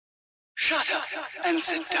Shut up and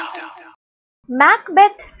sit down.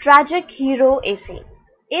 Macbeth Tragic Hero Essay.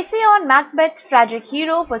 Essay on Macbeth Tragic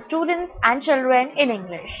Hero for students and children in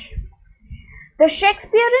English. The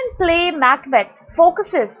Shakespearean play Macbeth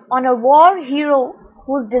focuses on a war hero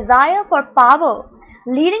whose desire for power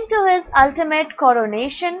leading to his ultimate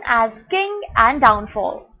coronation as king and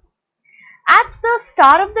downfall. At the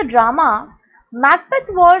start of the drama, Macbeth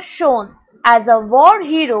was shown as a war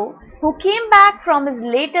hero who came back from his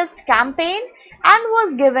latest campaign and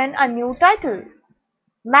was given a new title.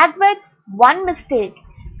 Macbeth's one mistake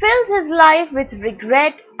fills his life with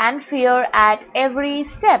regret and fear at every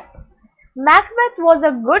step. Macbeth was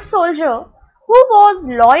a good soldier who was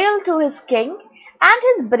loyal to his king, and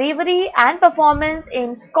his bravery and performance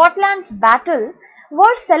in Scotland's battle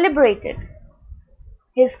were celebrated.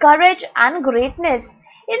 His courage and greatness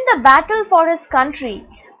in the battle for his country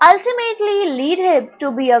ultimately lead him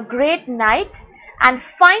to be a great knight and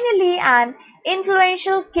finally an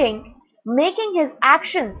influential king, making his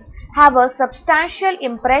actions have a substantial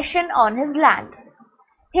impression on his land.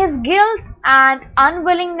 His guilt and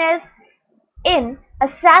unwillingness in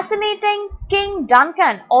assassinating King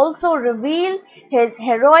Duncan also reveal his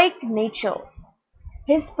heroic nature.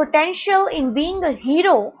 His potential in being a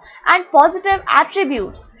hero and positive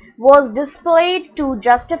attributes was displayed to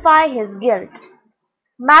justify his guilt.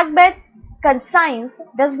 Macbeth's conscience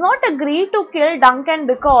does not agree to kill Duncan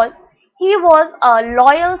because he was a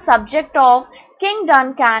loyal subject of King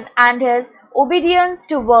Duncan, and his obedience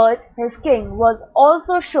towards his king was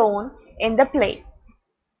also shown in the play.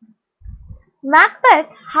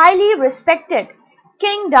 Macbeth highly respected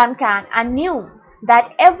King Duncan and knew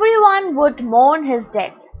that everyone would mourn his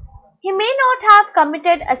death. He may not have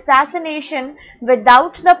committed assassination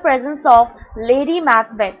without the presence of Lady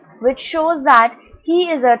Macbeth, which shows that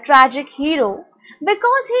he is a tragic hero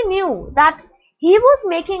because he knew that he was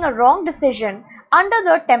making a wrong decision under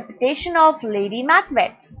the temptation of Lady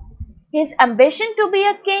Macbeth. His ambition to be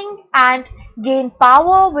a king and gain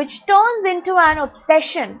power, which turns into an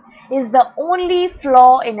obsession, is the only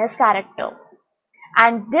flaw in his character.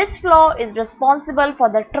 And this flaw is responsible for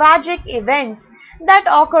the tragic events that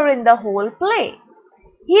occur in the whole play.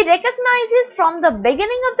 He recognizes from the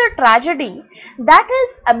beginning of the tragedy that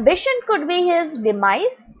his ambition could be his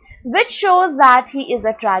demise, which shows that he is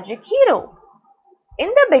a tragic hero. In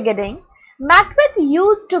the beginning, Macbeth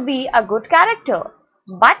used to be a good character,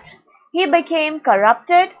 but he became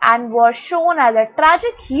corrupted and was shown as a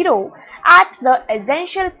tragic hero at the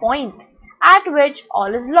essential point at which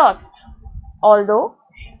all is lost. Although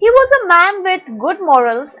he was a man with good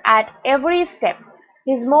morals at every step,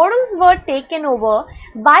 his morals were taken over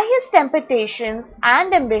by his temptations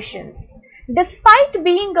and ambitions. Despite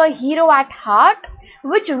being a hero at heart,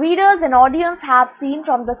 which readers and audience have seen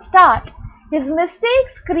from the start, his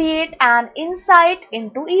mistakes create an insight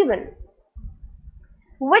into evil.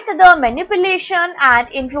 With the manipulation and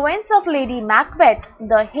influence of Lady Macbeth,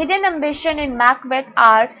 the hidden ambition in Macbeth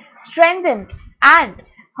are strengthened, and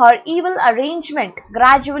her evil arrangement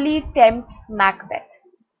gradually tempts Macbeth.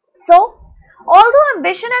 So, although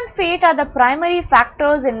ambition and fate are the primary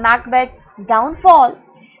factors in Macbeth's downfall,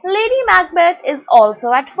 Lady Macbeth is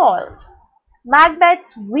also at fault.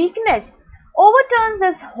 Macbeth's weakness overturns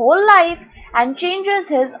his whole life and changes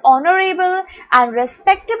his honorable and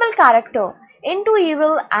respectable character into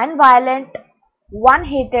evil and violent, one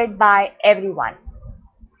hated by everyone.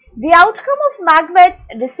 The outcome of Macbeth's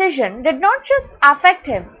decision did not just affect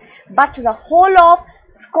him, but the whole of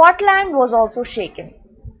Scotland was also shaken.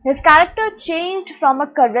 His character changed from a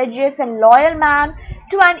courageous and loyal man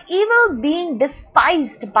to an evil being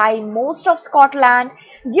despised by most of Scotland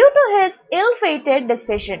due to his ill-fated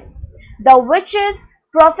decision. The witches'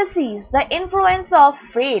 prophecies, the influence of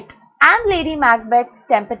fate, and Lady Macbeth's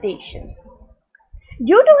temptations.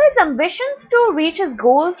 Due to his ambitions to reach his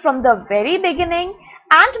goals from the very beginning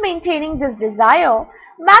and maintaining this desire,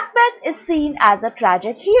 Macbeth is seen as a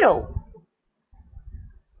tragic hero.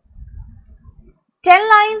 10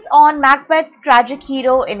 lines on Macbeth Tragic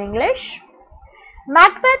Hero in English.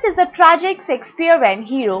 Macbeth is a tragic Shakespearean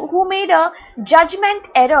hero who made a judgment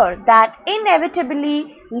error that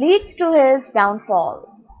inevitably leads to his downfall.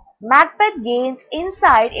 Macbeth gains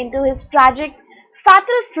insight into his tragic,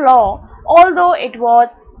 fatal flaw, although it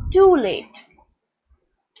was too late.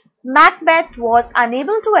 Macbeth was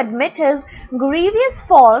unable to admit his grievous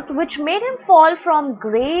fault, which made him fall from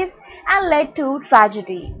grace and led to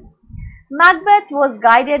tragedy. Macbeth was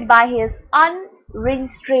guided by his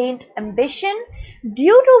unrestrained ambition,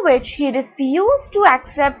 due to which he refused to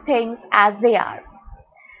accept things as they are.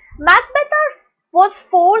 Macbeth was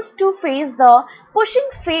forced to face the pushing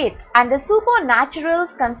fate and the supernatural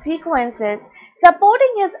consequences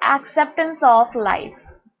supporting his acceptance of life.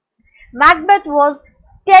 Macbeth was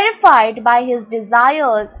terrified by his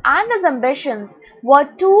desires and his ambitions were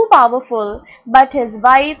too powerful, but his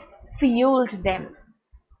wife fueled them.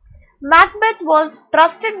 Macbeth was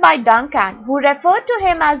trusted by Duncan, who referred to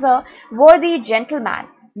him as a worthy gentleman,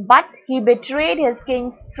 but he betrayed his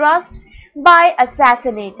king's trust by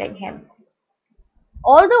assassinating him.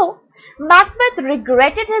 Although Macbeth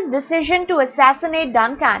regretted his decision to assassinate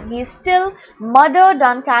Duncan, he still murdered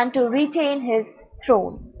Duncan to retain his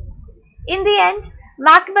throne. In the end,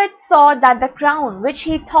 Macbeth saw that the crown, which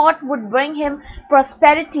he thought would bring him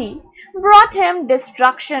prosperity, brought him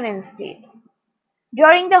destruction instead.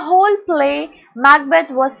 During the whole play, Macbeth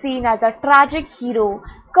was seen as a tragic hero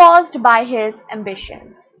caused by his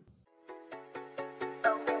ambitions.